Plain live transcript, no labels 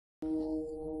You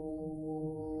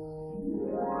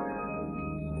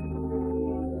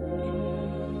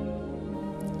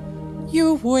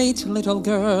wait, little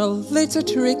girl, it's a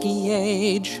tricky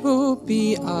age to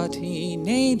be a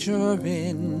teenager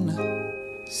in.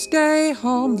 Stay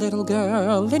home, little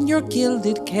girl, in your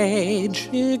gilded cage,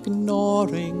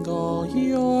 ignoring all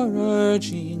your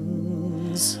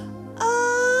urgings.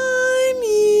 I'm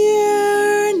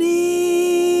yearning.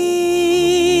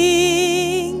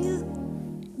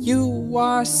 You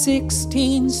are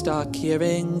 16, stuck here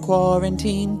in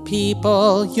quarantine.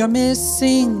 People, you're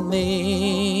missing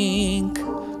link.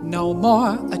 No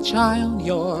more a child,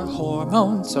 your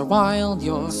hormones are wild,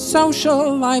 your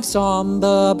social life's on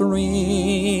the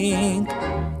brink.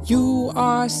 You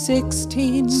are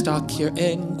 16, stuck here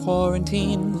in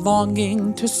quarantine,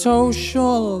 longing to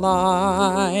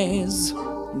socialize.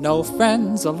 No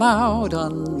friends allowed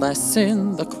unless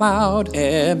in the cloud.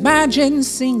 Imagine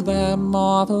seeing them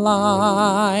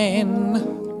offline.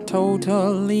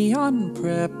 Totally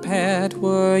unprepared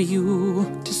were you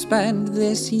to spend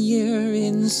this year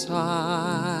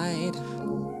inside.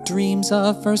 Dreams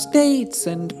of first dates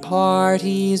and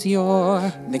parties,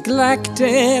 you're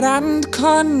neglected and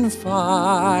confined.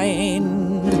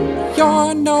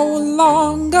 You're no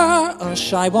longer a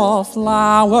shy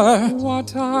wallflower.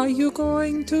 What are you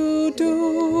going to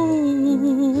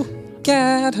do?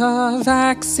 Get a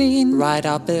vaccine, ride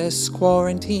out this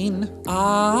quarantine.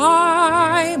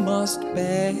 I must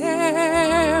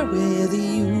bear with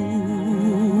you.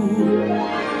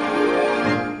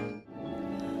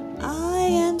 I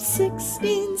am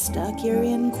 16, stuck here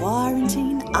in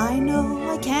quarantine. I know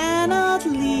I cannot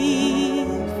leave.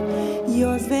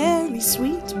 You're very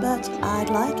sweet, but I'd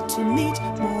like to meet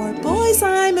more boys.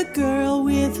 I'm a girl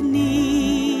with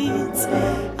needs.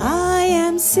 I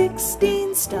am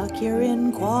 16, stuck here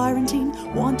in quarantine.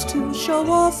 Want to show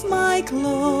off my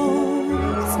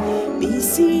clothes, be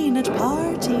seen at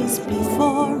parties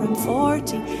before I'm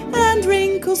 40 and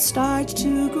wrinkles start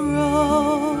to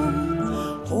grow.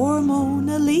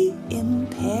 Hormonally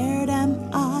impaired am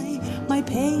I, my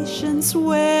patience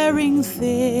wearing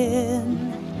thin.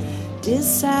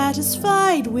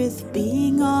 Dissatisfied with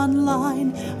being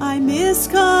online, I miss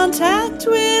contact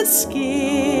with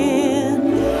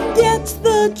skin. Get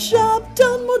the job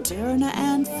done, Moderna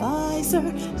and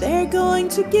Pfizer, they're going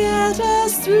to get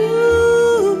us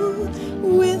through.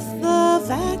 With the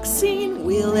vaccine,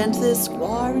 we'll end this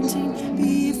quarantine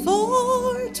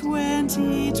before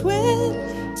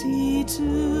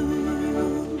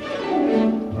 2022.